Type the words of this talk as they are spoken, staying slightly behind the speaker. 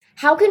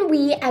How can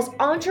we as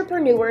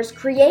entrepreneurs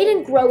create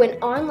and grow an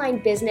online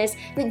business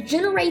that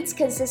generates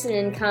consistent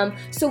income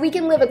so we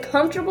can live a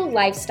comfortable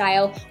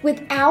lifestyle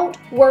without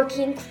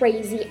working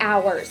crazy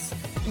hours?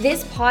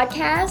 This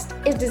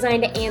podcast is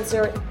designed to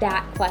answer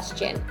that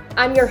question.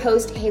 I'm your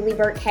host, Haley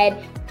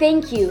Burkhead.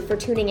 Thank you for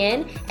tuning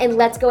in, and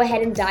let's go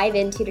ahead and dive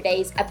into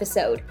today's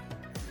episode.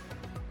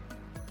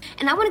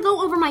 And I want to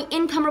go over my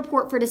income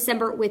report for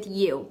December with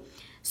you.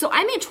 So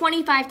I made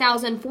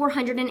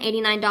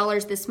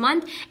 $25,489 this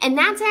month, and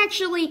that's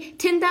actually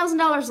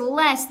 $10,000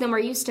 less than we're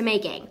used to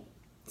making.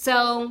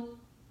 So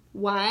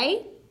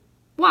why?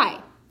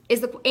 Why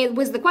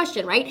was the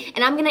question, right?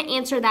 And I'm going to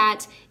answer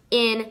that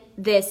in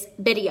this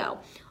video.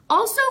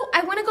 Also,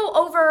 I want to go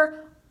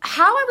over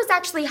how I was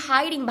actually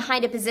hiding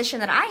behind a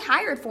position that I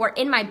hired for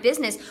in my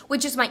business,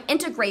 which is my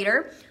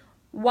integrator,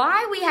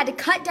 why we had to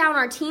cut down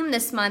our team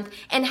this month,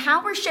 and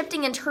how we're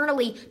shifting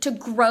internally to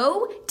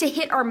grow to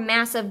hit our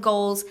massive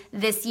goals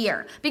this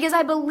year. Because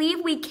I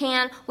believe we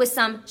can with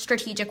some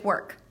strategic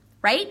work,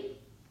 right?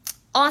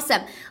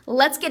 Awesome.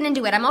 Let's get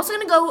into it. I'm also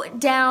going to go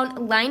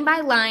down line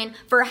by line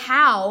for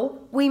how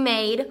we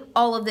made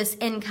all of this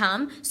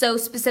income. So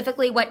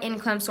specifically what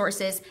income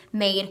sources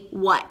made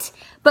what.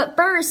 But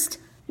first,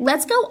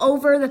 let's go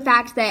over the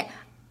fact that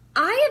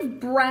I have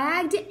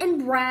bragged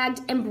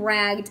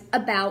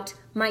about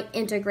my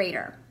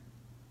integrator,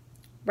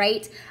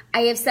 right? I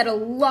have said a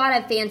lot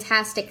of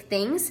fantastic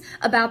things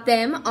about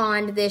them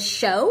on this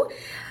show.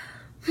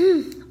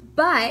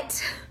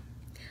 But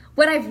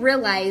what I've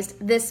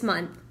realized this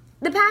month,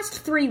 the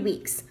past 3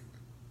 weeks,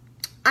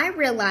 I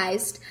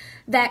realized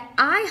that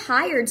I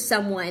hired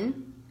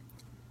someone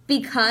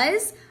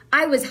because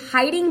I was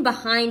hiding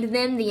behind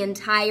them the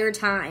entire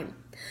time.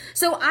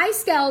 So I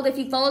scaled, if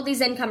you followed these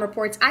income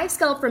reports, I've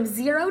scaled from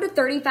 $0 to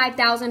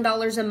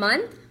 $35,000 a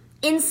month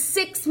in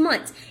 6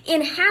 months,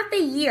 in half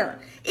a year.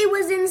 It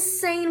was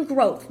insane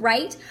growth,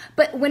 right?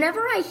 But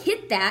whenever I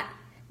hit that,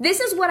 this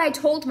is what I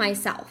told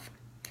myself.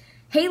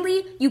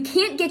 Haley, you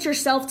can't get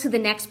yourself to the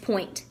next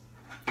point.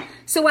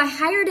 So I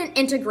hired an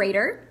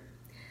integrator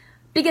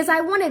because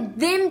I wanted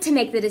them to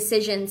make the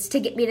decisions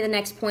to get me to the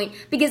next point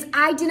because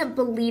I didn't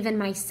believe in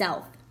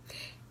myself.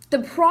 The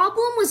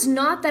problem was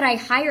not that I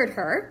hired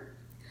her.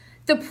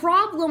 The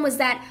problem was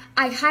that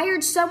I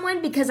hired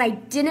someone because I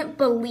didn't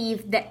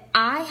believe that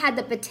I had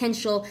the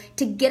potential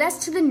to get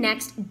us to the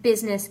next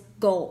business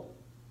goal.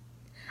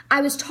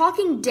 I was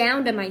talking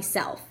down to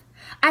myself.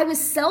 I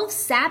was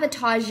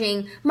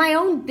self-sabotaging my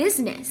own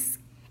business,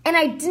 and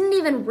I didn't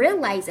even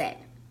realize it.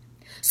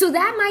 So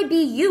that might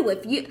be you.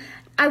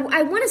 I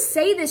want to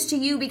say this to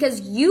you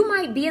because you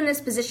might be in this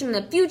position in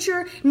the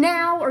future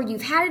now, or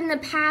you've had it in the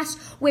past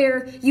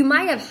where you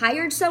might have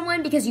hired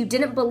someone because you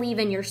didn't believe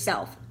in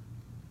yourself.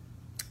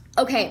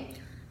 Okay,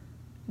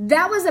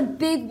 that was a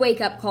big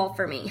wake-up call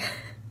for me,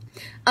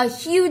 a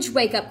huge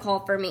wake-up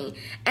call for me,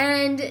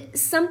 and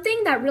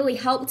something that really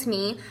helped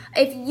me.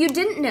 If you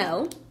didn't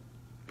know,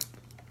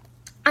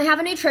 I have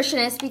a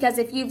nutritionist because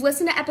if you've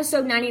listened to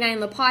episode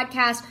 99 of the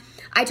podcast,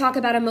 I talk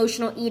about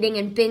emotional eating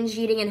and binge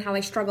eating and how I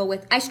struggle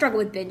with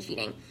binge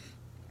eating.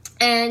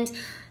 And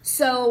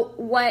so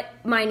what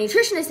my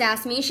nutritionist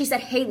asked me, she said,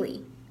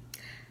 Haley,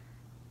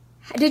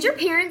 did your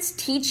parents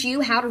teach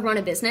you how to run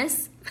a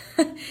business?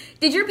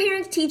 Did your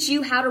parents teach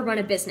you how to run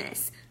a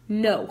business?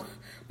 No.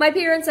 My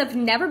parents have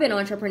never been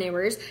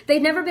entrepreneurs.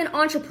 They've never been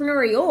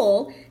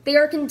entrepreneurial. They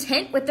are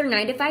content with their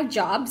 9-to-5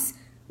 jobs.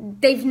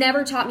 They've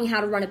never taught me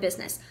how to run a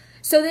business.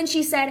 So then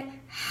she said,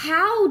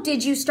 how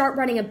did you start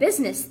running a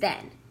business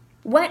then?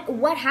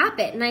 What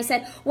happened? And I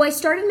said, well, I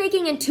started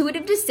making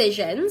intuitive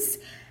decisions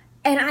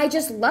and I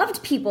just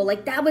loved people. I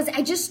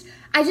just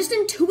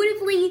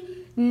intuitively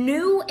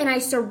knew, and I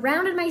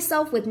surrounded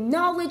myself with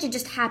knowledge. It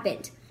just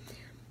happened.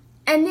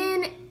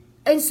 And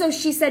so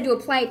she said to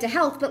apply it to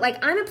health, but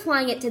I'm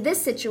applying it to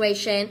this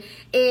situation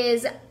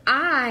is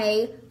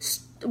I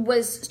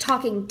was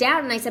talking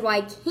down and I said, well, I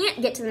can't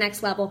get to the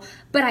next level,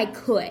 but I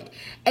could.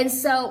 And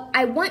so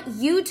I want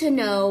you to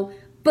know,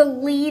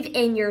 believe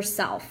in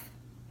yourself.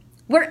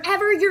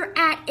 Wherever you're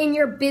at in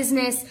your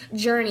business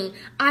journey,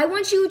 I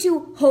want you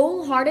to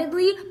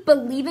wholeheartedly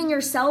believe in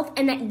yourself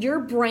and that your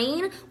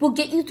brain will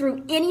get you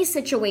through any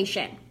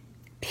situation,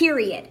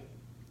 period.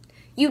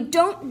 You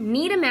don't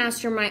need a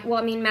mastermind.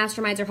 Well,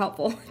 masterminds are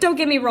helpful. Don't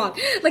get me wrong.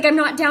 I'm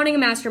not downing a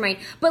mastermind,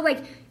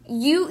 but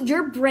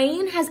your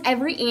brain has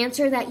every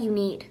answer that you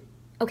need,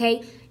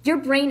 okay? Your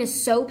brain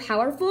is so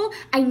powerful.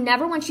 I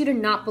never want you to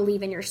not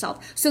believe in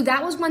yourself. So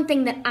that was one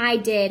thing that I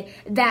did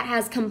that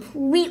has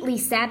completely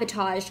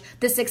sabotaged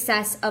the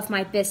success of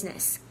my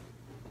business.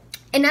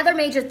 Another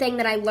major thing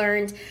that I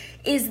learned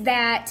is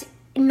that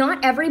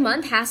not every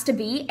month has to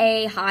be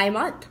a high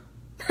month,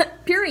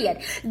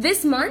 period.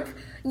 This month,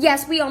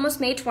 yes, we almost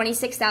made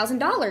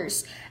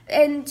 $26,000.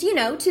 And,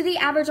 to the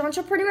average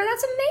entrepreneur,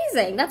 that's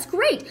amazing. That's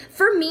great.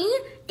 For me,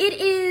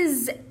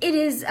 it's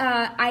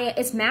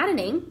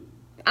maddening.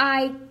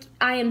 I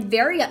am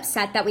very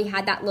upset that we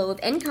had that low of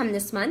income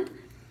this month.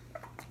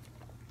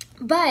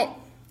 But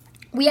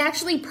we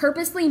actually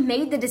purposely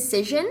made the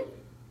decision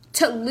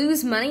to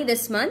lose money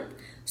this month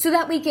so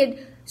that we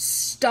could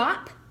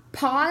stop,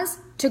 pause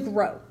to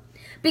grow.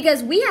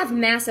 Because we have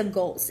massive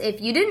goals. If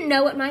you didn't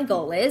know what my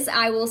goal is,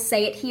 I will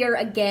say it here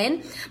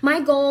again. My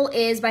goal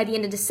is by the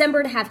end of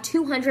December to have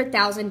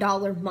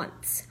 $200,000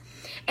 months.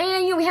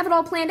 And we have it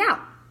all planned out.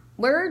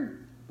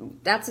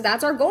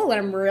 That's our goal, and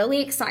I'm really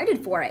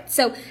excited for it.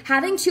 So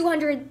having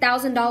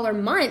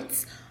 $200,000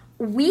 months,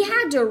 we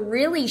had to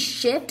really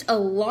shift a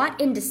lot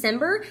in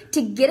December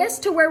to get us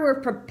to where we're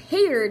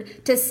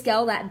prepared to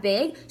scale that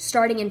big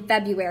starting in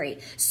February.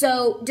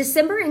 So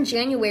December and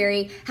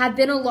January have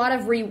been a lot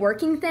of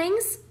reworking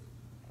things.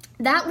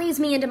 That leads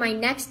me into my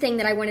next thing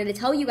that I wanted to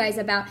tell you guys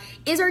about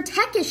is our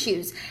tech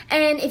issues.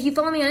 And if you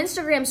follow me on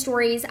Instagram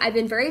stories, I've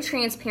been very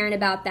transparent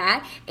about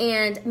that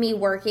and me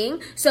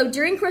working. So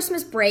during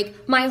Christmas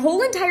break, my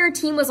whole entire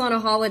team was on a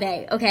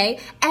holiday, okay?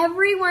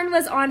 Everyone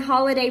was on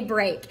holiday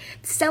break,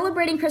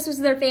 celebrating Christmas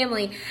with their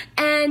family.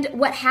 And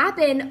what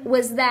happened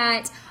was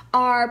that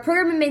our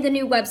programmer made the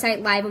new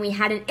website live and we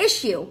had an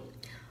issue.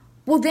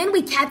 Well, then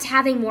we kept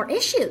having more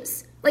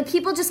issues. Like,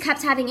 people just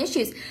kept having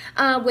issues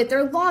with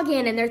their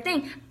login and their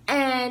thing,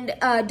 and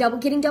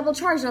getting double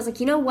charged. And I was like,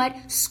 you know what?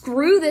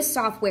 Screw this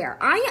software.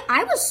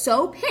 I was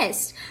so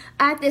pissed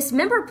at this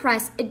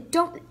MemberPress.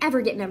 Don't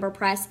ever get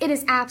MemberPress. It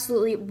is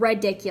absolutely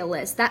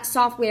ridiculous. That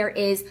software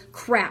is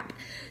crap.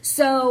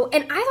 So,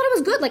 and I thought it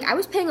was good. Like, I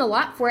was paying a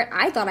lot for it.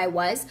 I thought I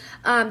was,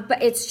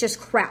 but it's just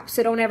crap.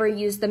 So don't ever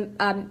use the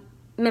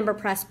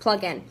MemberPress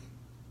plugin.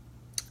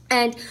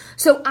 And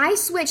so I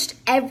switched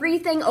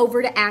everything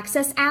over to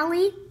Access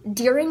Alley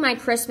during my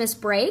Christmas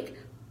break.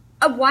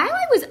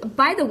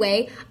 By the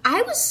way,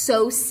 I was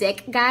so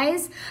sick,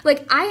 guys.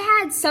 Like, I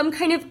had some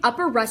kind of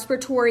upper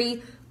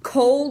respiratory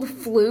cold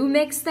flu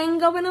mix thing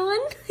going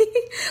on.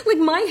 Like,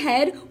 my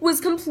head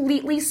was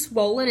completely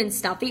swollen and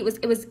stuffy.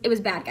 It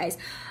was bad, guys.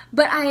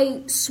 But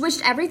I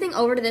switched everything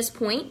over to this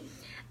point,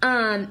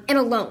 and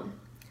alone.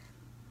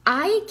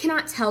 I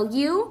cannot tell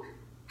you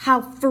how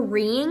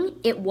freeing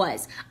it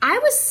was. I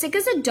was sick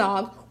as a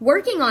dog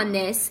working on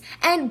this.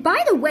 And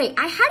by the way,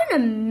 I had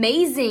an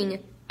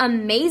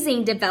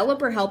amazing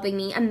developer helping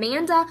me,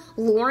 Amanda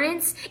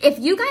Lawrence. If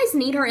you guys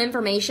need her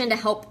information to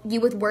help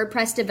you with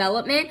WordPress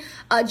development,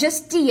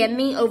 just DM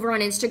me over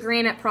on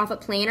Instagram at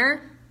Profit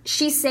Planner.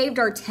 She saved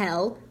our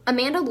tail.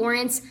 Amanda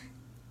Lawrence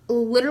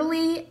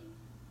literally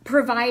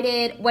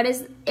provided, what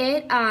is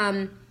it?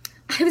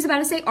 I was about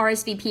to say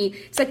RSVP.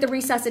 It's like the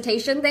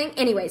resuscitation thing.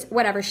 Anyways,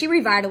 whatever. She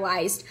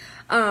revitalized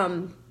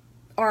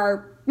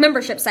our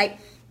membership site.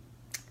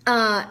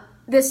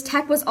 This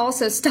tech was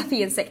also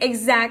stuffy and sick.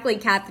 Exactly,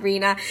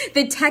 Katharina.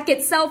 The tech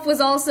itself was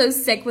also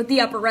sick with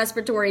the upper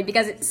respiratory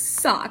because it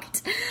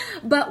sucked.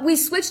 But we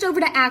switched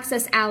over to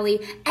Access Alley.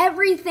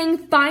 Everything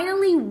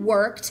finally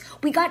worked.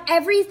 We got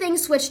everything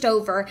switched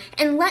over.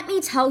 And let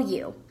me tell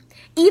you,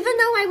 even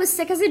though I was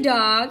sick as a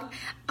dog,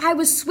 I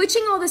was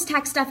switching all this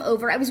tech stuff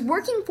over. I was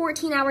working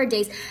 14-hour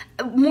days,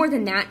 more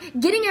than that,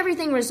 getting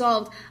everything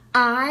resolved.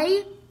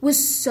 I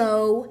was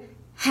so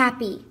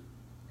happy.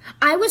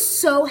 I was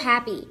so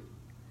happy.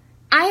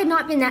 I had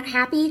not been that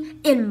happy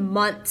in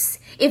months.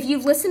 If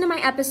you've listened to my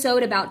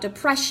episode about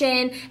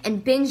depression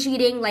and binge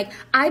eating, like,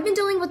 I've been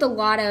dealing with a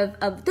lot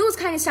of those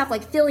kind of stuff,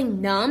 like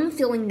feeling numb,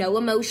 feeling no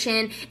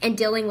emotion, and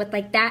dealing with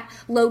like that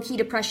low-key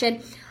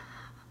depression.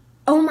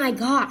 Oh my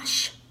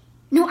gosh.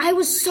 No, I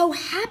was so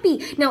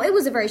happy. Now, it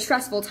was a very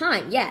stressful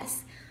time,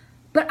 yes,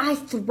 but I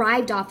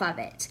thrived off of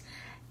it.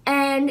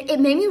 And it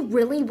made me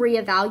really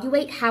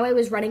reevaluate how I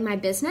was running my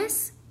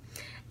business.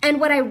 And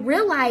what I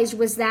realized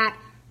was that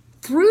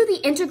through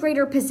the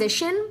integrator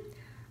position,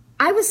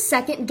 I was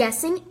second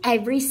guessing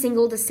every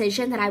single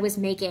decision that I was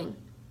making.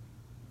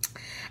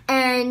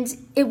 And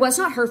it was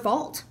not her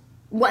fault.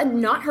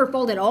 Not her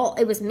fault at all.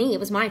 It was me. It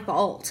was my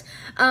fault.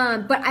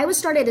 But I was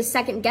starting to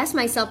second guess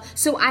myself,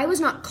 so I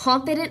was not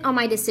confident on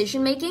my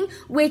decision making,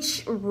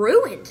 which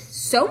ruined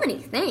so many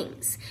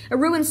things. It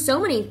ruined so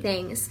many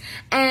things.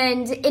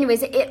 And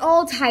anyways, it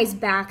all ties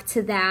back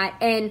to that.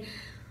 And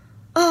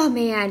oh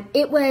man,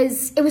 it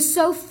was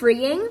so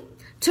freeing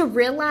to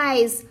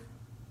realize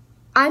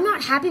I'm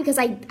not happy because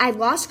I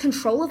lost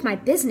control of my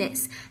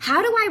business.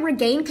 How do I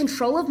regain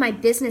control of my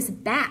business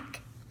back?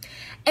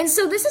 And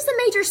so this is the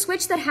major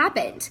switch that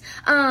happened.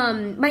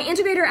 My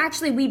integrator,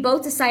 actually, we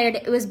both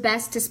decided it was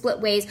best to split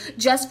ways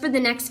just for the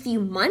next few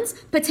months,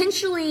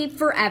 potentially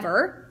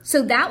forever.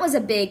 So that was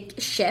a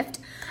big shift,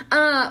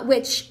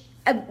 which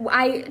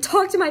I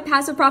talked to my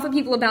passive profit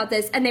people about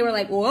this, and they were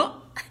like, what?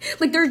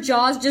 Like, their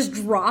jaws just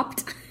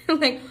dropped. I'm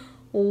like,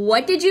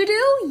 what did you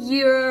do?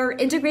 Your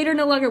integrator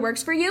no longer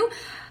works for you?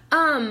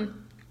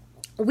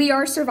 We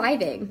are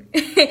surviving.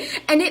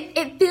 And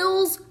it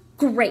feels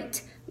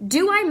great.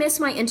 Do I miss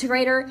my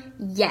integrator?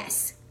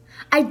 Yes.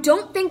 I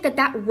don't think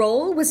that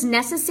role was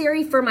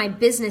necessary for my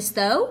business,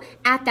 though,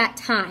 at that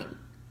time.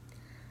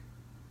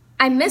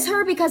 I miss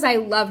her because I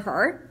love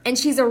her, and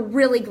she's a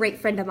really great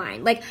friend of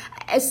mine. Like,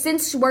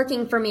 since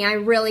working for me, I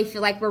really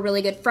feel like we're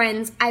really good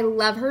friends. I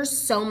love her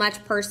so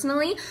much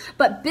personally,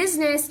 but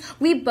business,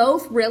 we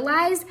both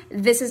realize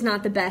this is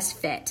not the best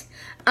fit.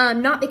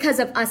 Not because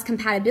of us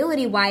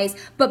compatibility-wise,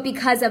 but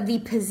because of the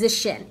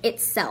position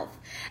itself.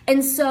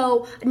 And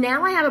so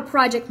now I have a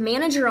project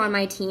manager on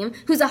my team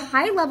who's a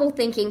high-level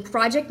thinking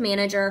project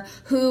manager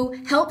who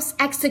helps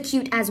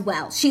execute as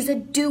well. She's a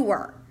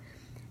doer.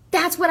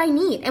 That's what I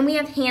need. And we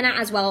have Hannah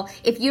as well.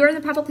 If you're in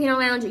the Profit Planner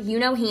Lounge, you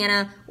know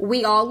Hannah.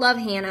 We all love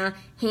Hannah.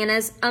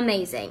 Hannah's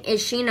amazing.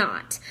 Is she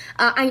not?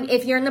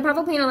 If you're in the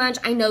Profit Planner Lounge,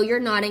 I know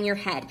you're nodding your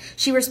head.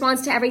 She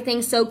responds to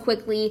everything so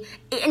quickly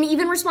and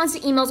even responds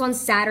to emails on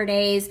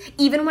Saturdays,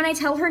 even when I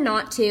tell her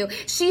not to.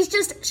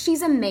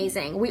 She's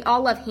amazing. We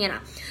all love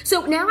Hannah.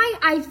 So now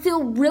I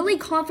feel really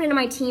confident in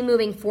my team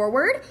moving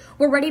forward.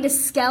 We're ready to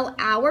scale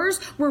hours.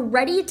 We're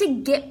ready to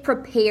get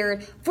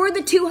prepared for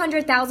the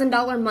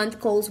 $200,000 month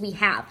goals we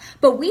have.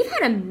 But we've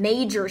had a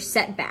major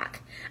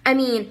setback. I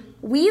mean,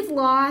 we've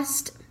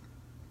lost,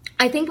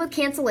 I think with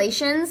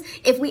cancellations,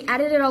 if we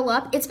added it all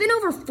up, it's been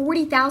over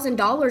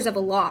 $40,000 of a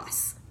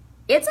loss.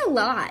 It's a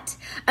lot.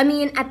 I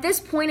mean, at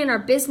this point in our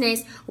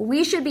business,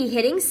 we should be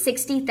hitting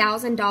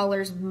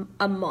 $60,000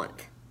 a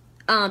month.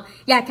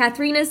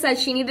 Katharina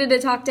says she needed to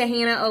talk to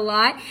Hannah a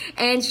lot,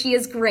 and she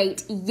is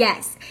great.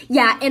 Yes.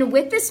 Yeah, and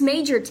with this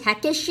major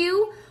tech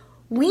issue,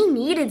 we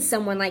needed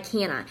someone like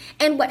Hannah.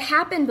 And what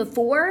happened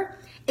before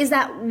is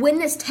that when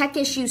this tech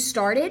issue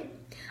started,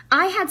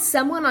 I had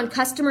someone on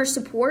customer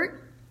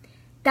support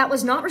that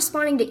was not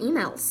responding to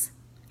emails,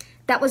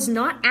 that was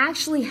not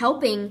actually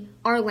helping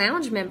our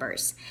lounge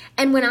members.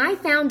 And when I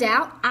found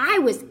out, I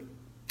was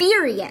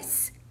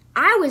furious.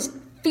 I was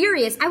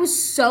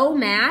so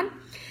mad.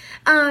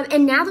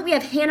 And now that we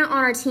have Hannah on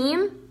our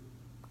team,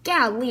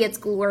 golly, it's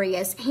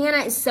glorious.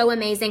 Hannah is so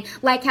amazing.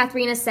 Like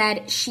Katharina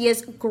said, she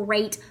is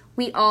great.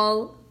 We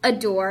all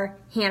adore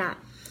Hannah.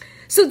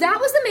 So that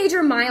was the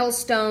major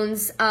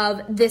milestones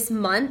of this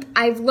month.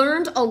 I've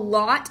learned a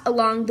lot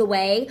along the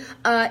way.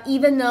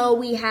 Even though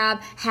we have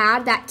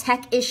had that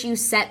tech issue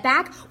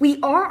setback,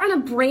 we are on a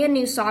brand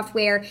new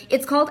software.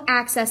 It's called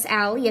Access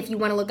Alley. If you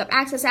want to look up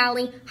Access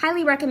Alley,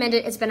 highly recommend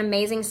it. It's been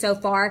amazing so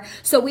far.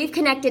 So we've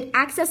connected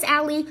Access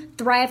Alley,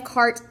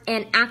 ThriveCart,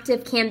 and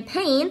Active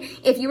Campaign.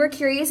 If you were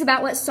curious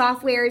about what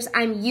softwares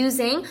I'm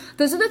using,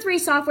 those are the 3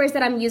 softwares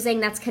that I'm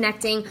using that's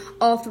connecting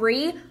all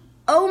 3.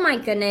 Oh my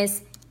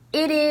goodness.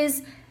 It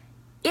is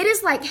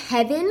like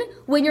heaven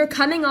when you're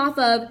coming off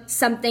of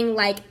something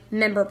like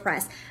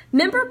MemberPress.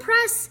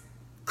 MemberPress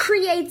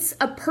creates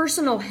a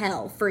personal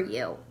hell for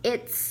you.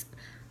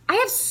 I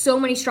have so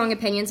many strong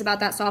opinions about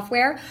that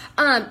software.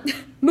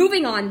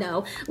 Moving on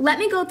though, let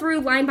me go through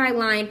line by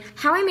line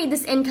how I made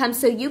this income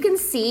so you can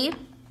see,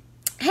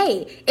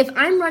 hey, if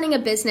I'm running a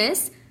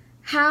business,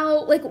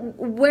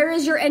 where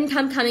is your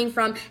income coming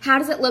from? How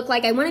does it look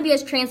like? I want to be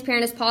as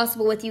transparent as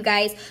possible with you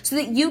guys so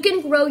that you can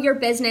grow your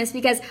business,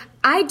 because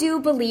I do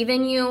believe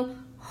in you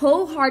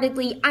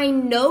wholeheartedly. I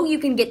know you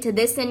can get to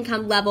this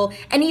income level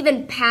and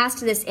even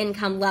past this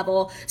income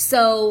level.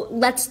 So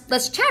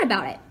let's chat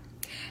about it.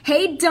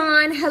 Hey,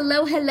 Dawn.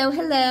 Hello.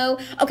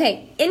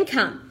 Okay,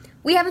 income.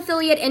 We have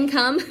affiliate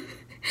income.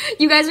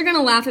 You guys are going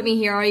to laugh at me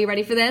here. Are you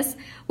ready for this?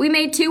 We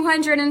made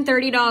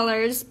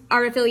 $230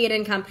 our affiliate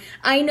income.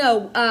 I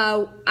know,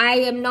 I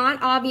am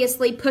not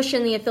obviously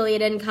pushing the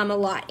affiliate income a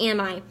lot,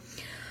 am I?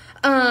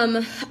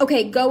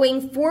 Okay,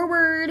 going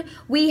forward,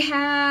 we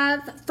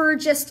have, for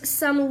just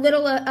some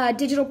little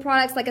digital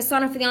products like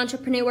Asana for the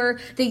Entrepreneur,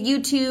 the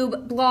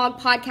YouTube, blog,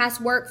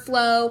 podcast,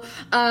 workflow,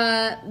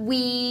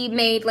 we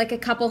made like a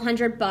couple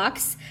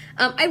 $100.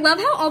 I love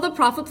how all the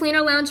Profit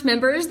Planner Lounge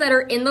members that are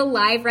in the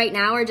live right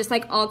now are just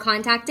like all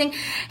contacting.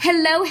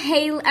 Hello,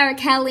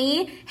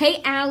 Kelly.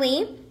 Hey,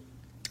 Allie.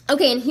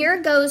 Okay, and here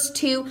it goes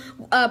to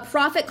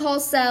profit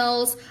call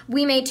sales.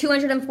 We made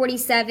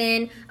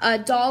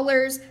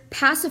 $247.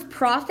 Passive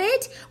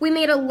profit, we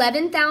made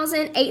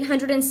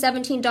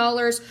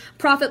 $11,817.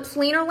 Profit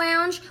Planner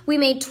Lounge, we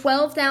made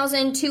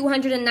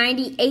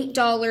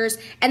 $12,298.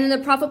 And then the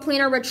Profit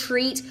Planner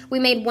Retreat, we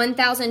made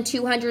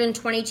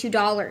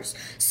 $1,222.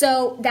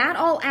 So that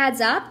all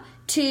adds up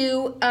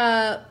to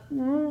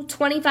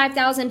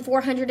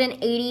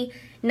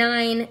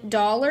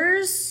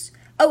 $25,489.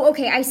 Oh,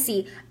 okay, I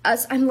see.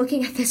 I'm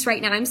looking at this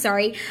right now. I'm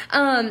sorry.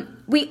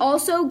 We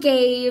also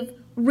gave,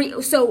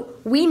 so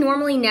we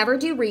normally never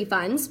do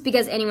refunds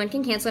because anyone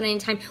can cancel at any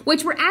time,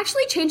 which we're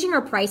actually changing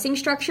our pricing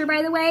structure,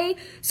 by the way.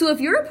 So if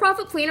you're a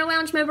Profit Planner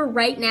Lounge member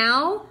right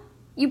now,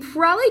 you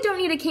probably don't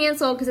need to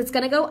cancel because it's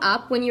going to go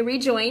up when you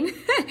rejoin.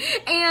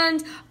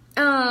 And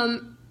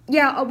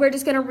yeah, we're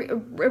just going to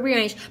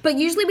rearrange. But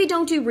usually we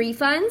don't do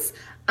refunds,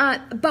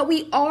 but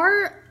we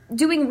are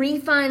doing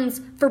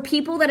refunds for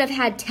people that have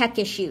had tech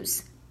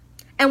issues.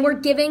 and we're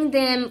giving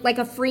them like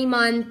a free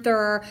month,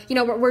 or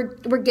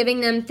we're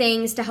giving them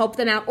things to help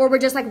them out, or we're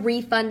just like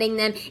refunding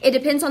them. It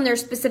depends on their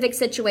specific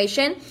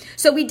situation.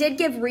 So we did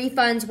give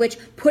refunds, which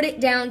put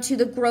it down to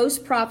the gross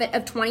profit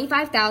of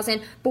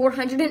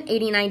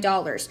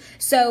 $25,489.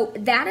 So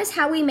that is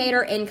how we made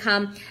our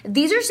income.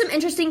 These are some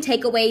interesting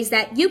takeaways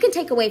that you can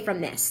take away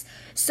from this.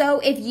 So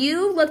if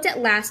you looked at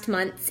last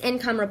month's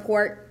income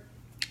report,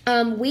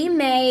 we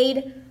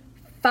made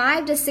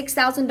 $5,000 to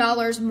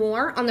 $6,000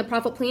 more on the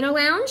Profit Planner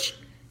Lounge.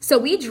 So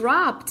we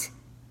dropped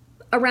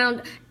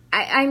around,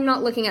 I'm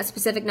not looking at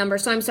specific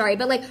numbers, so I'm sorry,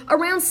 but like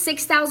around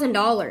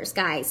 $6,000,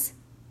 guys.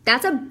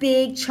 That's a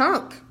big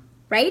chunk,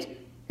 right?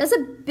 That's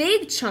a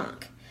big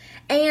chunk.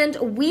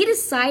 And we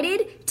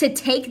decided to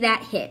take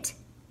that hit.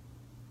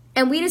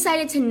 And we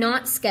decided to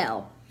not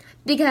scale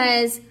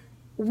because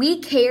we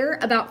care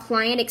about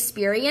client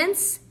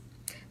experience,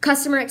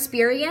 customer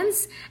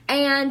experience,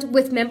 and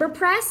with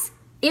MemberPress,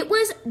 it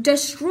was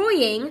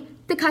destroying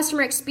the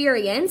customer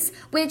experience,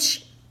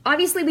 which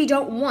obviously we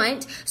don't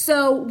want.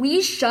 So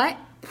we shut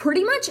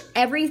pretty much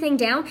everything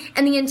down,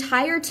 and the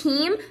entire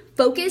team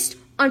focused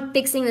on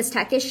fixing this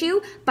tech issue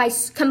by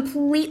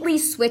completely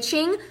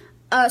switching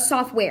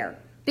software,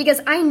 because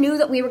I knew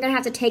that we were going to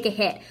have to take a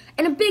hit,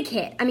 and a big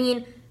hit. I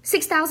mean,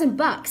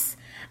 $6,000.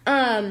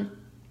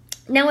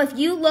 Now, if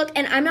you look,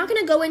 and I'm not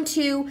going to go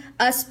into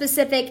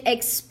specific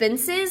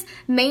expenses,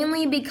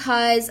 mainly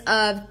because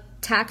of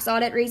tax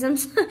audit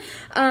reasons,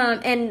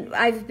 and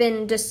I've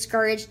been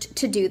discouraged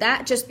to do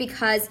that just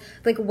because,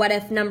 like, what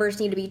if numbers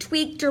need to be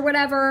tweaked or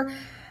whatever?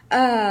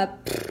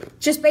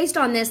 Just based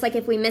on this, like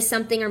if we miss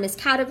something or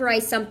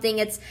miscategorize something,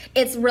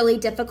 it's really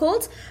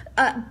difficult.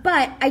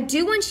 But I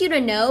do want you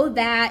to know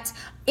that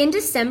in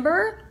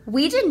December,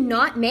 we did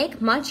not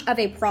make much of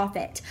a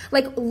profit,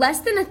 like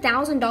less than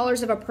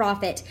 $1,000 of a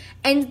profit.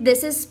 And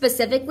this is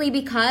specifically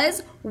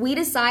because we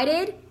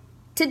decided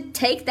to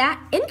take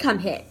that income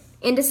hit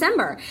in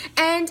December.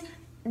 And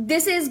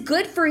this is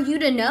good for you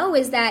to know,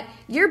 is that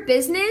your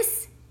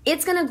business,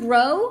 it's going to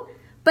grow,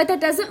 but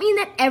that doesn't mean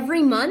that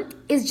every month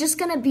is just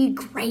going to be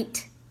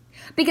great.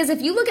 Because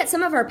if you look at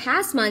some of our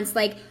past months,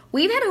 like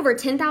we've had over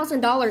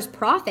 $10,000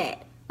 profit,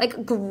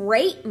 like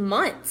great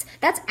months.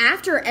 That's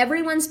after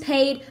everyone's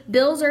paid,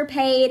 bills are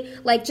paid,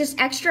 like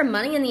just extra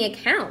money in the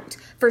account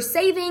for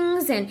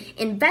savings and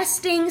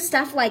investing,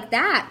 stuff like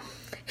that.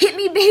 Hit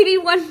me, baby,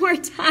 one more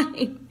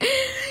time.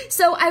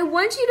 So I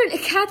want you to,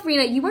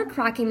 Katharina, you are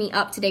cracking me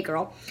up today,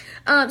 girl.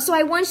 So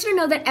I want you to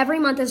know that every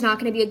month is not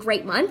going to be a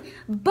great month,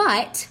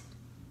 but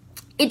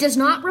it does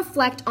not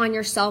reflect on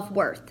your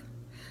self-worth.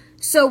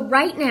 So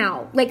right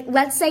now, like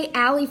let's say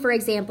Allie, for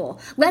example,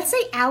 let's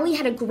say Allie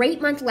had a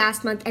great month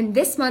last month, and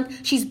this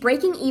month she's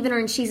breaking even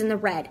and she's in the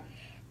red.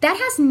 That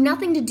has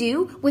nothing to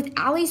do with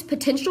Allie's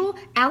potential,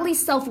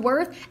 Allie's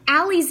self-worth,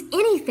 Allie's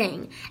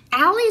anything.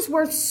 Allie's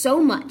worth so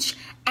much.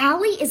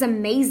 Allie is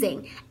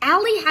amazing.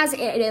 Allie has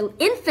an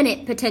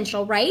infinite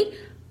potential, right?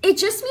 It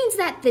just means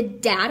that the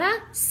data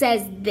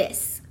says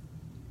this.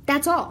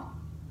 That's all.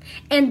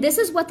 And this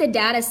is what the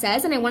data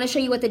says, and I want to show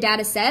you what the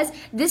data says.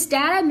 This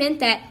data meant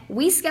that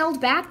we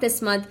scaled back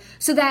this month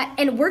so that,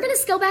 and we're going to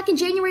scale back in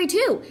January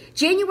too.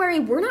 January,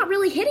 we're not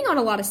really hitting on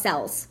a lot of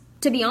sales,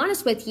 to be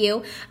honest with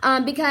you,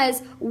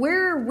 because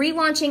we're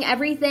relaunching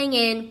everything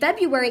in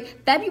February.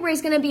 February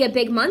is going to be a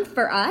big month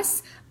for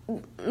us.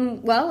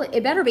 Well,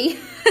 it better be,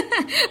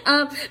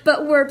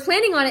 but we're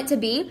planning on it to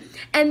be,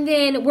 and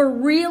then we're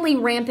really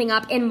ramping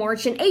up in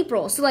March and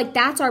April. So like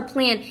that's our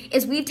plan,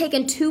 is we've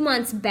taken 2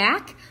 months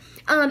back.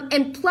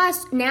 And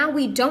plus, now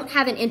we don't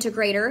have an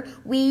integrator.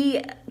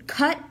 We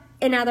cut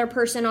another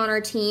person on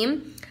our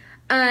team,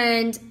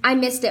 and I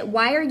missed it.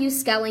 Why are you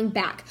scaling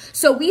back?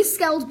 So we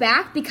scaled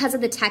back because of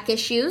the tech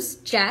issues,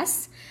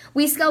 Jess.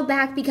 We scaled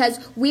back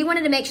because we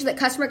wanted to make sure that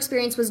customer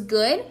experience was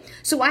good.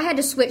 So I had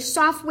to switch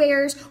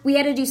softwares. We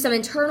had to do some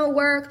internal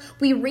work.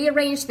 We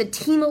rearranged the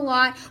team a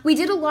lot. We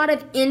did a lot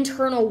of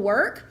internal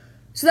work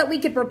so that we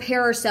could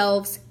prepare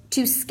ourselves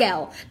to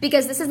scale.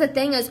 Because this is the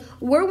thing, is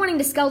we're wanting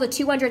to scale to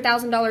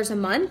 $200,000 a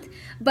month,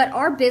 but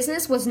our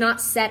business was not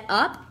set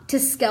up to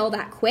scale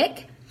that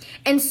quick.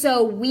 And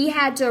so we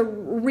had to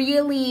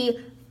really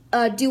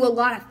do a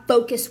lot of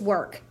focus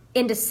work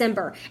in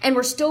December. And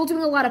we're still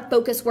doing a lot of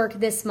focus work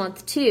this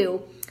month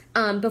too,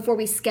 before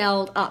we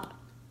scaled up.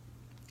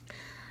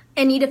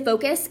 And need a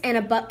focus and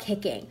a butt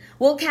kicking.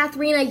 Well,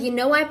 Katharina, you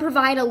know I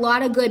provide a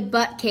lot of good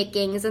butt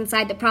kickings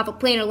inside the Profit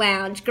Planner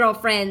Lounge,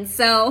 girlfriend.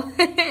 So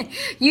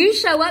you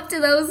show up to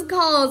those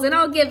calls and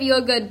I'll give you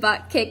a good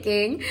butt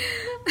kicking.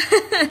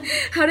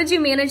 How did you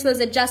manage those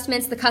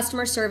adjustments, the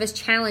customer service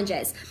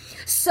challenges?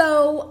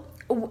 So,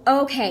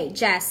 okay,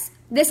 Jess,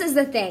 this is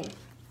the thing.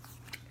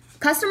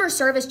 Customer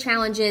service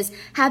challenges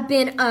have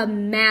been a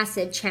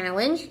massive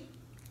challenge.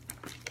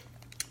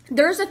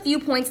 There's a few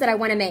points that I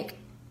want to make.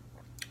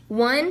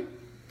 One,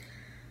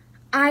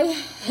 I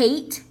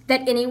hate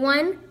that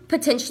anyone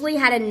potentially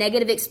had a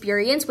negative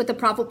experience with the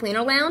Profit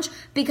Planner Lounge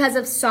because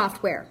of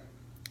software.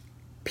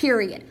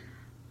 Period.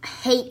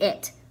 Hate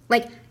it.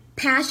 Like,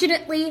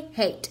 passionately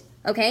hate.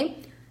 Okay?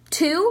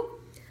 Two,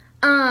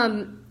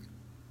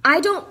 I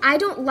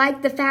don't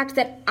like the fact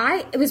that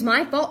it was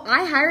my fault.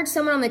 I hired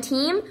someone on the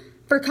team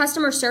for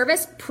customer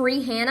service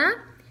pre-Hannah,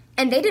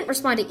 and they didn't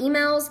respond to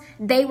emails.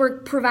 They were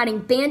providing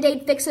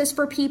Band-Aid fixes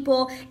for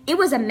people. It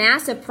was a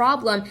massive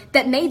problem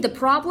that made the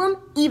problem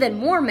even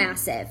more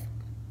massive.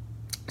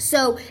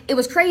 So it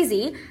was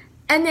crazy.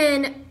 And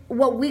then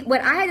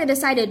what I had to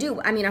decide to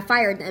do, I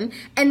fired them.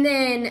 And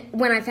then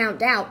when I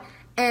found out,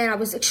 and I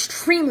was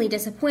extremely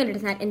disappointed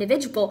in that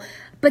individual,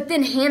 but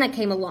then Hannah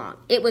came along.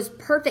 It was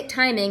perfect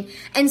timing.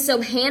 And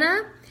so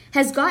Hannah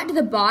has gotten to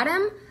the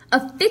bottom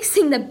of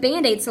fixing the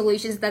Band-Aid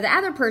solutions that the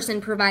other person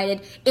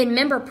provided in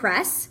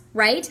MemberPress,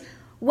 right?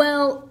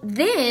 Well,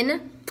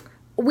 then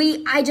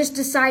I just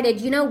decided,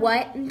 you know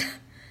what?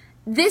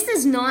 This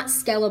is not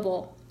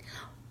scalable.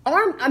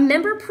 Our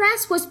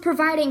MemberPress was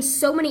providing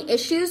so many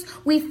issues.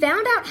 We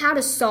found out how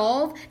to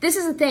solve, this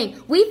is the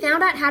thing, we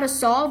found out how to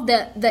solve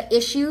the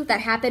issue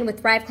that happened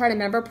with ThriveCard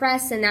and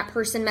MemberPress, and that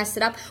person messed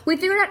it up. We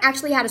figured out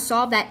actually how to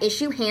solve that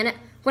issue. Hannah,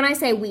 when I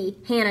say we,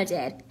 Hannah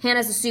did.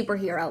 Hannah's a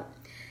superhero.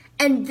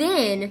 And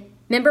then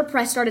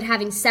MemberPress started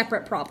having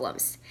separate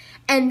problems.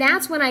 And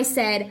that's when I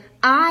said,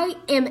 I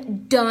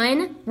am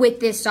done with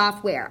this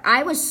software.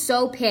 I was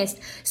so pissed.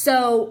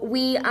 So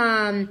we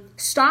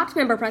stopped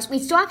MemberPress. We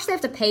still actually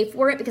have to pay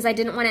for it because I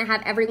didn't want to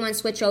have everyone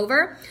switch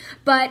over.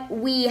 But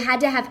we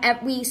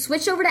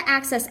switched over to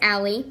Access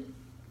Alley.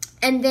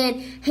 And then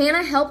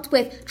Hannah helped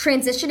with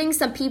transitioning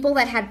some people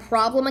that had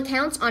problem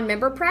accounts on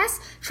MemberPress,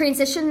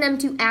 transition them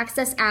to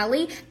Access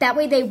Alley. That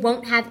way they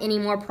won't have any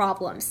more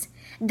problems.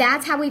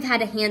 That's how we've had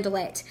to handle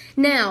it.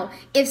 Now,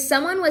 if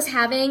someone was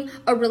having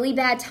a really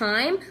bad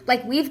time,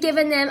 like we've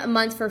given them a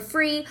month for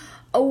free,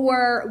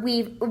 or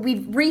we've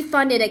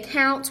refunded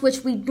accounts,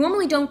 which we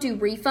normally don't do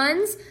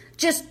refunds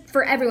just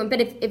for everyone. But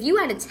if you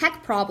had a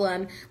tech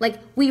problem, like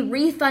we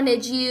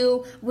refunded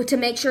you to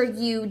make sure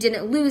you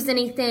didn't lose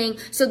anything.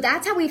 So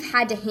that's how we've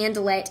had to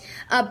handle it.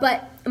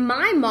 But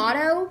my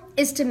motto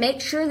is to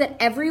make sure that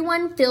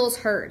everyone feels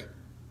heard.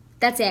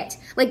 That's it.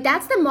 Like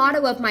that's the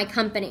motto of my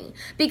company,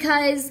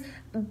 because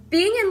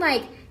being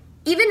in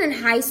even in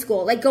high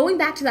school, like going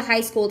back to the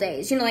high school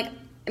days,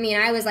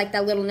 I was like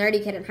that little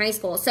nerdy kid in high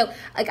school. So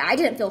I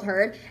didn't feel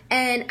heard.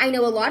 And I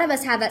know a lot of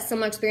us have that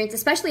similar experience,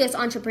 especially as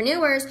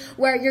entrepreneurs,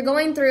 where you're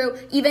going through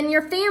even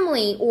your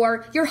family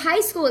or your high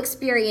school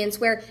experience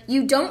where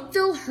you don't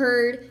feel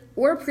heard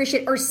or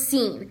appreciated or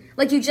seen.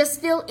 Like you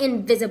just feel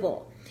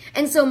invisible.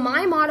 And so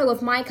my motto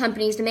of my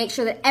company is to make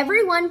sure that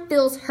everyone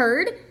feels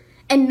heard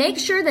and make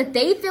sure that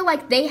they feel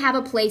like they have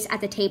a place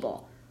at the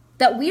table.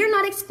 That we are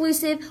not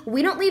exclusive,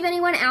 we don't leave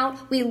anyone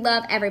out, we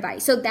love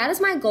everybody. So that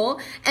is my goal,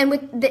 and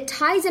that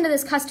ties into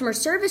this customer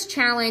service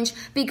challenge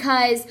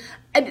because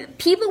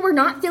people were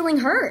not feeling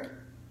heard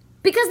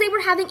because they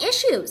were having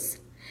issues.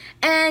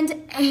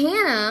 And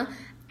Hannah,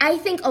 I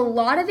think a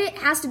lot of it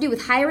has to do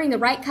with hiring the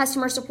right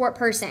customer support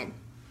person.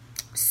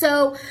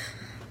 So,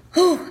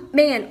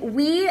 the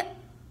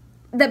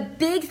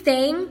big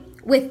thing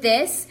with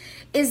this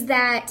is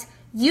that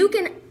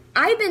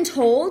I've been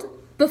told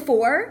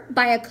before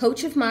by a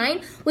coach of mine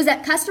was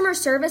that customer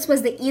service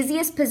was the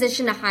easiest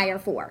position to hire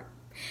for.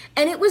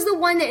 And it was the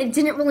one that it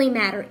didn't really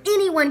matter.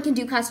 Anyone can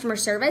do customer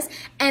service.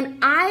 And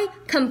I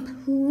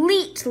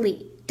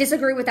completely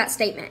disagree with that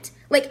statement.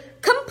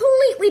 Like,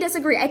 completely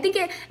disagree. I think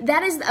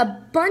that is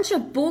a bunch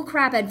of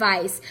bullcrap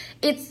advice.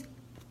 It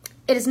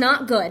is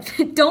not good.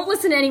 Don't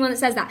listen to anyone that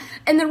says that.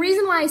 And the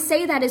reason why I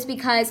say that is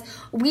because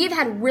we've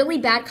had really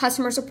bad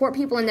customer support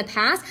people in the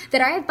past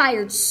that I have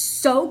fired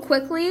so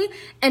quickly.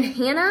 And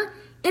Hannah,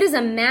 it is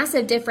a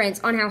massive difference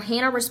on how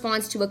Hannah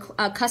responds to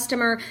a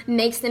customer,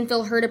 makes them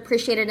feel heard,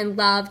 appreciated, and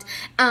loved.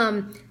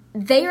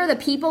 They are the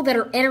people that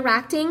are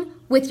interacting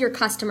with your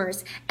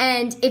customers.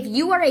 And if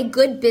you are a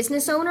good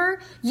business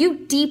owner,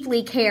 you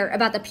deeply care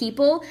about the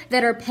people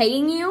that are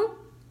paying you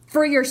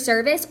for your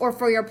service or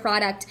for your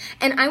product.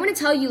 And I want to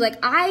tell you,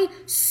 I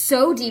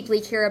so deeply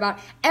care about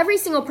every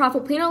single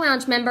Profitpino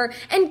Lounge member.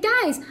 And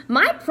guys,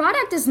 my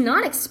product is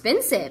not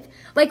expensive.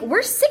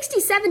 We're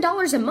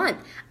 $67 a month.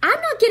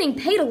 I'm not getting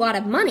paid a lot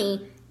of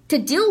money to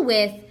deal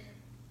with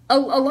a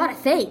lot of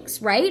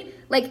things, right?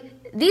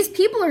 These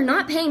people are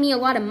not paying me a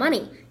lot of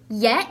money.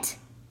 Yet,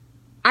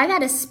 I've had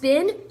to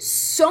spend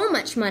so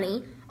much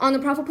money on the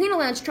Profitpino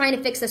Lounge trying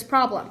to fix this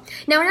problem.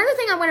 Now, another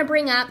thing I want to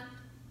bring up,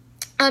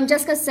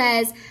 Jessica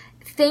says,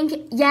 you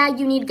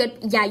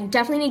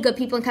definitely need good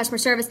people in customer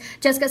service.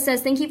 Jessica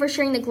says, thank you for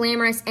sharing the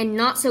glamorous and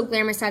not so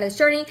glamorous side of this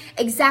journey.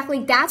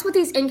 Exactly, that's what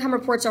these income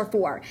reports are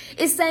for.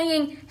 Is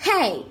saying,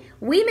 hey,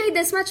 we made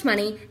this much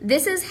money,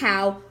 this is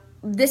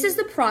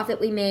the profit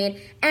we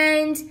made,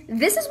 and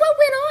this is what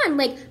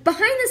went on.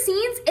 Behind the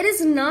scenes, it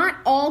is not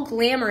all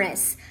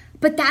glamorous,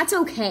 but that's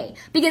okay.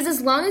 Because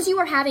as long as you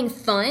are having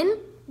fun,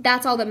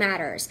 that's all that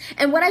matters.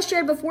 And what I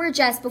shared before,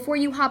 Jess, before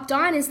you hopped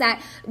on, is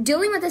that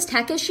dealing with this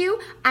tech issue,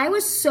 I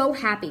was so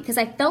happy because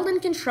I felt in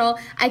control.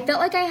 I felt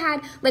like I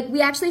had,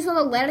 we actually saw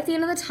the light at the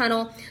end of the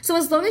tunnel. So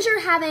as long as you're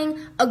having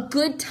a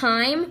good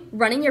time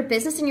running your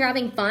business and you're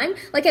having fun,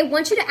 I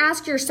want you to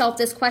ask yourself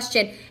this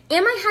question: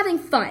 am I having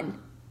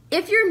fun?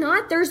 If you're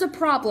not, there's a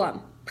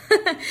problem.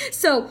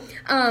 So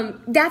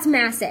that's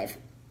massive.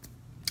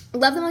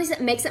 Love the money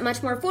makes it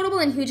much more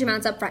affordable and huge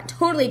amounts up front.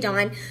 Totally,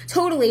 Dawn.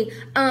 Totally.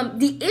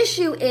 The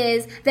issue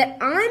is that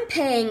I'm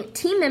paying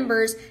team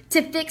members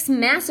to fix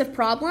massive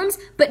problems,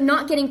 but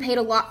not getting paid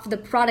a lot for the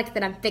product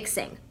that I'm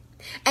fixing.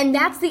 And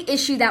that's the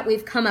issue that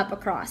we've come up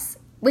across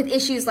with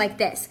issues like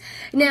this.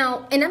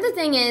 Now, another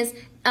thing is,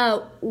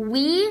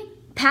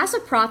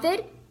 Passive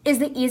Profit is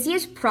the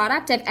easiest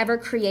product I've ever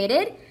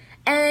created.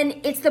 And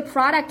it's the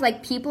product,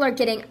 like, people are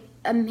getting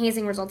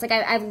amazing results. Like,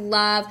 I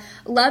love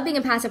being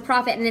a Passive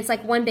Profit, and it's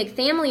like one big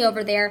family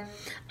over there.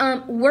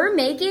 We're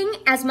making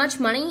as much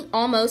money,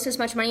 almost as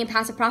much money in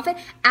Passive Profit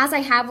as I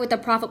have with the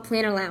Profit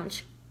Planner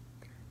Lounge.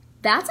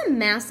 That's a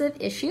massive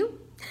issue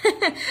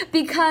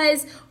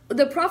because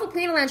the Profit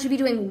Planner Lounge should be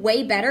doing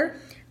way better.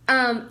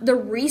 The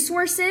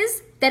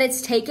resources that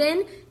it's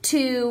taken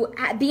to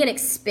be an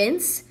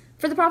expense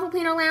for the Profit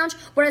Planner Lounge,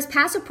 whereas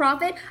Passive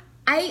Profit,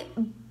 I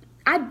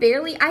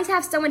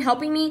have someone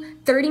helping me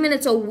 30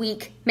 minutes a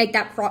week make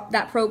that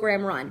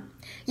program run.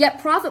 Yet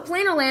Profit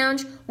Planner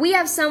Lounge, we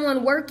have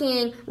someone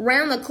working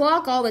round the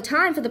clock all the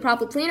time for the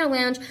Profit Planner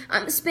Lounge.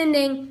 I'm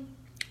spending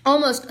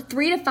almost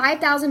 $3,000 to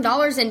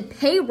 $5,000 in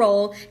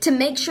payroll to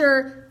make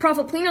sure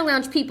Profit Planner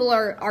Lounge people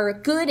are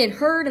good and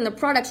heard and the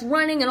product's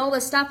running and all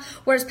this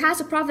stuff, whereas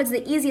Passive Profit's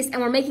the easiest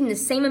and we're making the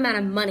same amount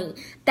of money.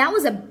 That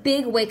was a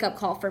big wake-up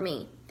call for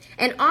me.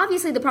 And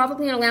obviously the Profit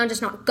Planner Lounge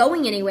is not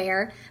going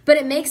anywhere, but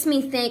it makes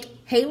me think,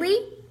 Haley,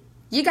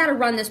 you got to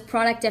run this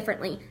product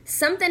differently.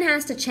 Something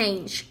has to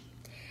change.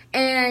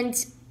 And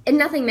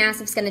nothing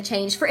massive is going to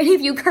change for any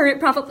of you current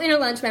Profit Planner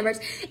Lounge members.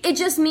 It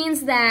just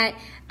means that,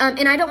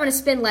 and I don't want to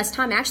spend less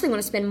time, I actually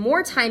want to spend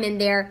more time in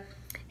there.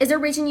 Is there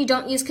a reason you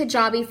don't use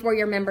Kajabi for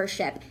your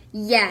membership?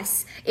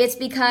 Yes, it's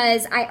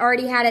because I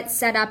already had it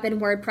set up in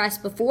WordPress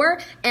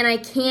before and I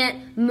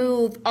can't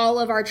move all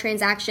of our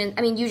transactions.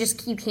 I mean, you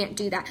can't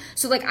do that.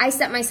 So like I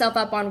set myself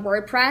up on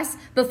WordPress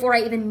before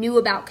I even knew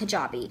about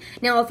Kajabi.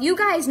 Now, if you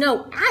guys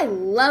know, I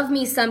love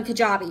me some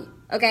Kajabi.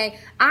 Okay,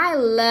 I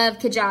love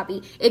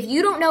Kajabi. If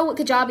you don't know what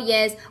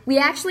Kajabi is, we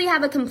actually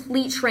have a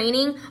complete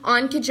training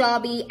on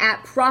Kajabi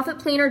at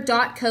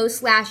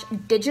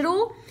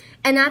profitplanner.co/digital.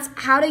 And that's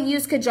how to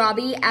use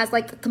Kajabi as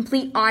like a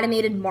complete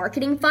automated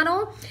marketing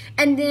funnel.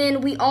 And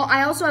then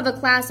I also have a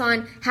class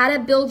on how to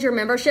build your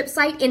membership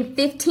site in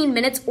 15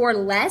 minutes or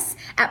less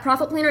at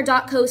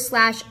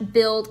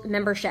profitplanner.co/build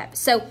membership.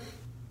 So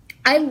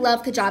I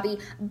love Kajabi,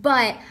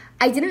 but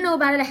I didn't know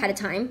about it ahead of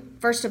time,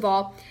 first of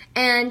all.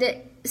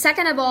 And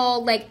second of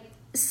all, like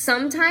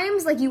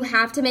sometimes like you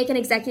have to make an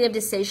executive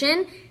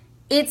decision.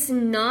 It's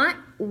not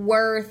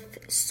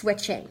worth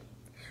switching.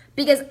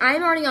 Because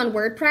I'm already on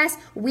WordPress,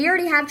 we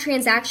already have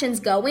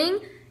transactions going.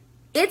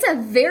 It's a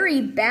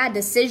very bad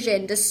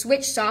decision to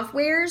switch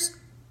softwares.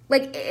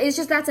 Like, it's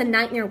just, that's a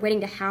nightmare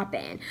waiting to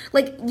happen.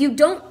 Like, you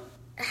don't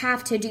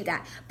have to do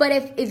that. But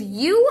if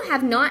you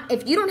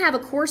don't have a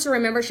course or a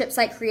membership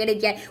site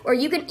created yet, or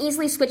you can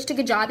easily switch to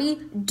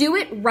Kajabi, do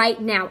it right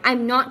now.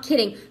 I'm not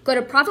kidding. Go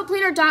to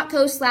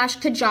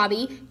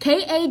profitplanner.co/Kajabi,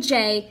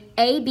 Kajabi.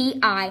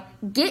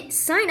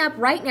 Sign up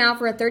right now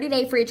for a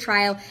 30-day free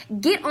trial.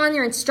 Get on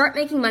there and start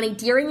making money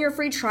during your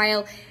free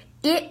trial.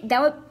 It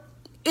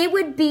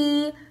would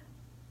be,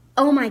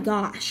 oh my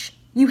gosh.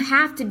 You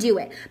have to do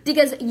it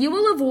because you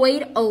will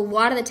avoid a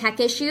lot of the tech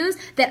issues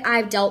that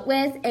I've dealt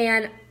with,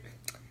 and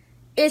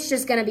it's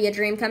just going to be a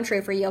dream come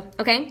true for you,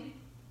 okay?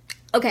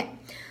 Okay.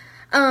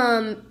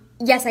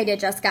 Yes, I did,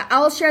 Jessica.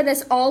 I'll share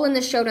this all in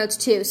the show notes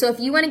too. So if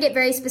you want to get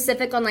very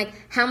specific on like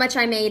how much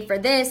I made for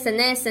this and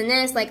this and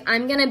this, like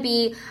I'm going to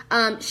be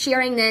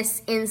sharing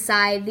this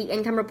inside the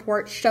income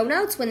report show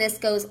notes when this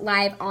goes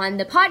live on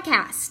the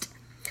podcast.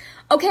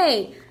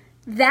 Okay.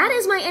 That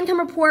is my income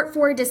report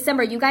for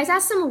December. You guys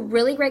asked some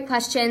really great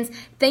questions.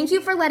 Thank you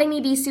for letting me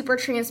be super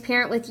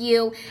transparent with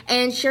you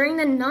and sharing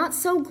the not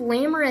so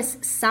glamorous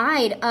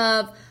side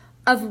of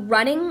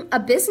running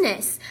a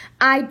business.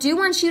 I do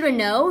want you to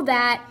know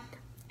that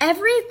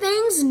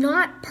everything's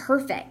not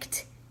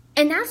perfect,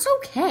 and that's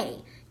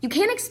okay. You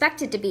can't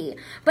expect it to be.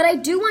 But I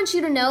do want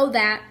you to know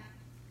that,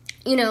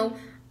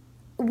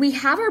 we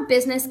have our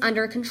business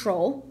under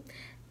control,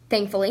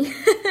 thankfully,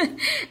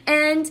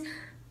 and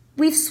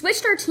we've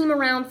switched our team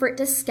around for it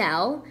to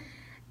scale,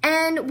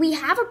 and we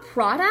have a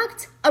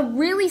product, a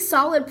really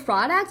solid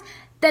product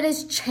that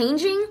is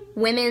changing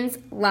women's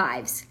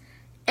lives.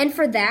 And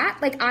for that,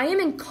 like I am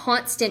in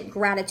constant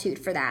gratitude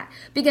for that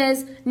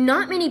because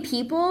not many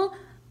people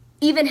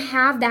even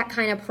have that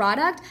kind of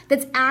product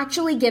that's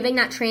actually giving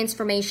that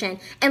transformation.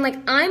 And like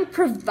I'm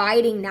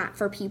providing that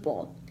for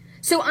people.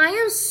 So I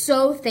am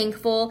so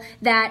thankful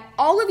that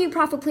all of you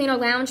Profit Planner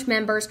Lounge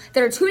members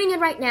that are tuning in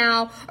right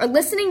now or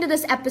listening to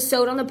this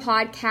episode on the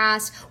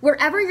podcast,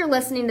 wherever you're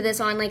listening to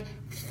this on, like,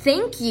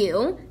 thank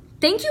you.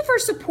 Thank you for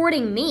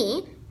supporting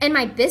me and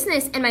my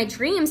business and my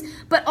dreams,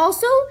 but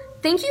also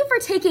thank you for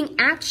taking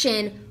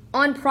action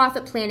on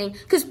profit planning,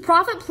 because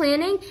profit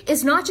planning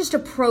is not just a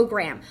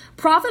program.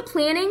 Profit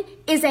planning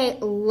is a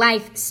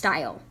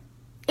lifestyle.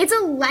 It's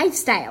a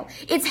lifestyle.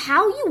 It's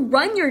how you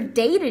run your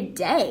day to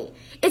day.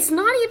 It's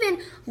not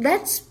even,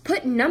 let's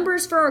put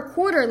numbers for our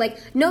quarter.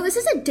 No, this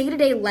is a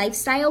day-to-day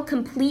lifestyle,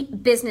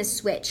 complete business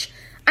switch.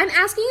 I'm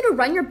asking you to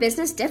run your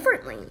business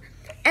differently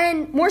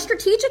and more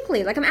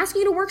strategically. I'm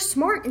asking you to work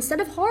smart instead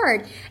of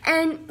hard.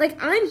 And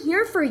I'm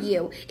here for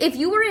you. If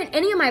you were in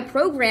any of my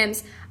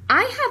programs,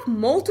 I have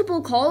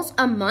multiple calls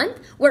a month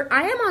where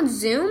I am on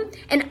Zoom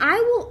and I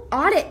will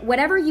audit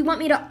whatever you want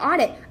me to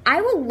audit. I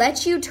will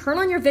let you turn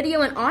on your video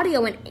and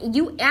audio and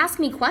you ask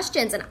me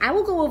questions and I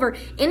will go over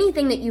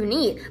anything that you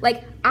need.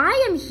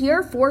 I am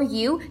here for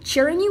you,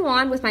 cheering you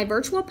on with my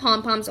virtual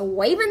pom-poms,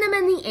 waving them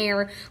in the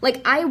air.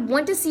 I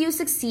want to see you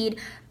succeed.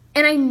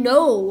 And I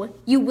know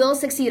you will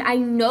succeed. I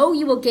know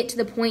you will get to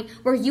the point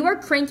where you are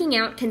cranking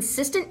out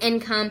consistent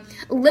income,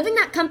 living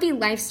that comfy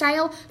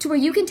lifestyle to where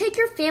you can take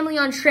your family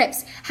on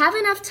trips, have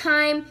enough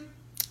time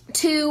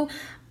to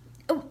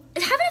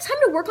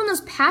work on those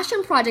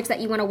passion projects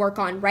that you want to work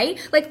on, right?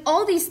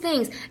 All these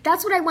things.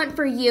 That's what I want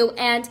for you.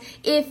 And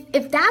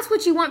if that's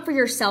what you want for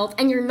yourself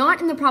and you're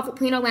not in the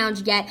Profitpreneur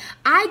Lounge yet,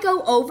 I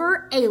go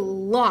over a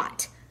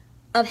lot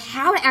of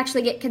how to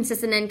actually get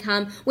consistent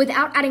income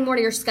without adding more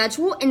to your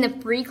schedule in the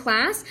free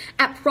class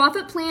at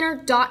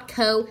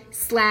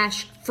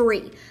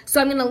profitplanner.co/free.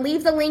 So I'm going to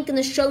leave the link in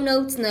the show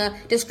notes in the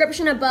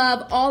description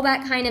above, all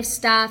that kind of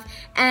stuff.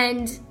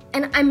 And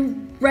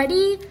I'm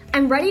ready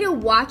to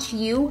watch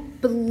you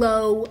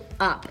blow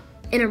up.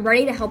 And I'm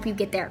ready to help you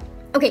get there.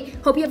 Okay,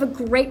 hope you have a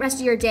great rest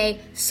of your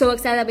day. So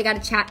excited that we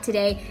got to chat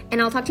today,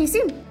 and I'll talk to you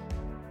soon.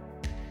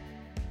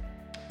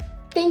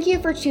 Thank you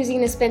for choosing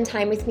to spend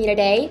time with me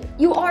today.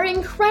 You are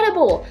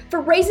incredible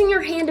for raising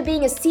your hand to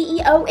being a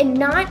CEO and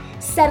not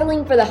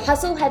settling for the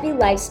hustle-heavy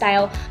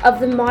lifestyle of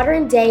the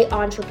modern-day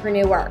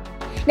entrepreneur.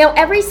 Now,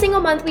 every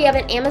single month we have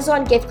an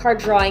Amazon gift card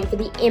drawing for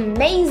the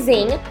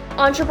amazing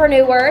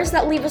entrepreneurs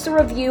that leave us a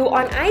review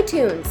on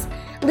iTunes.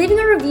 Leaving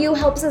a review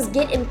helps us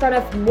get in front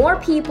of more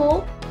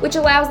people, which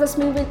allows this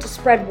movement to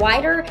spread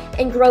wider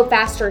and grow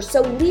faster. So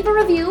leave a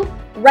review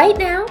right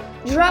now.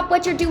 Drop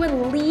what you're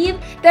doing, leave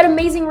that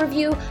amazing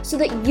review so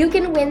that you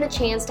can win the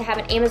chance to have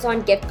an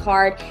Amazon gift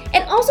card.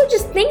 And also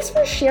just thanks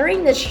for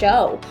sharing this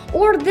show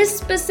or this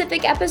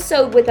specific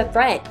episode with a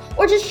friend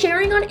or just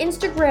sharing on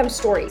Instagram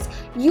stories.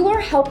 You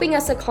are helping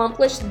us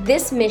accomplish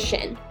this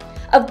mission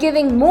of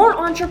giving more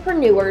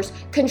entrepreneurs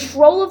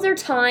control of their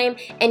time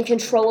and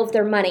control of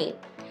their money.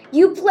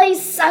 You play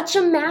such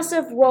a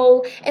massive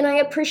role, and I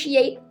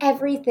appreciate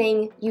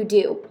everything you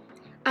do.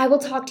 I will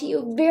talk to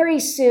you very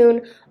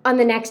soon on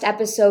the next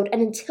episode,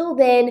 and until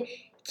then,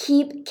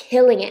 keep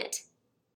killing it.